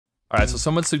All right, so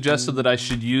someone suggested that I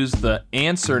should use the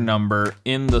answer number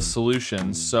in the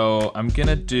solution. So I'm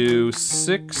gonna do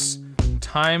 6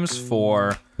 times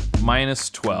 4 minus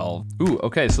 12. Ooh,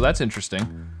 okay, so that's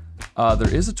interesting.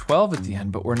 There is a 12 at the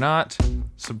end, but we're not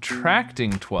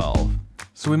subtracting 12.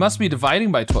 So we must be dividing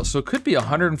by 12. So it could be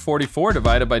 144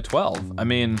 divided by 12. I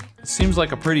mean, it seems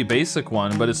like a pretty basic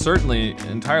one, but it's certainly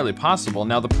entirely possible.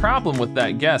 Now the problem with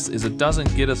that guess is it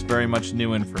doesn't get us very much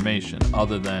new information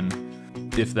other than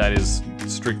if that is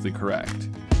strictly correct.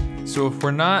 So if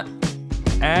we're not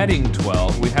adding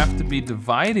 12, we have to be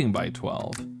dividing by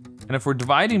 12. And if we're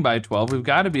dividing by 12, we've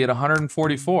got to be at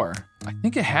 144. I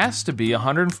think it has to be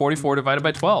 144 divided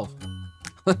by 12.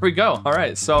 There we go. All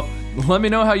right, so let me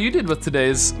know how you did with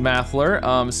today's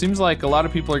Mathler. Seems like a lot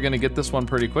of people are gonna get this one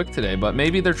pretty quick today, but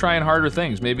maybe they're trying harder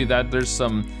things. Maybe that there's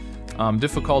some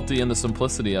difficulty in the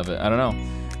simplicity of it. I don't know.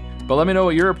 But let me know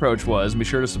what your approach was, and be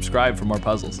sure to subscribe for more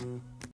puzzles.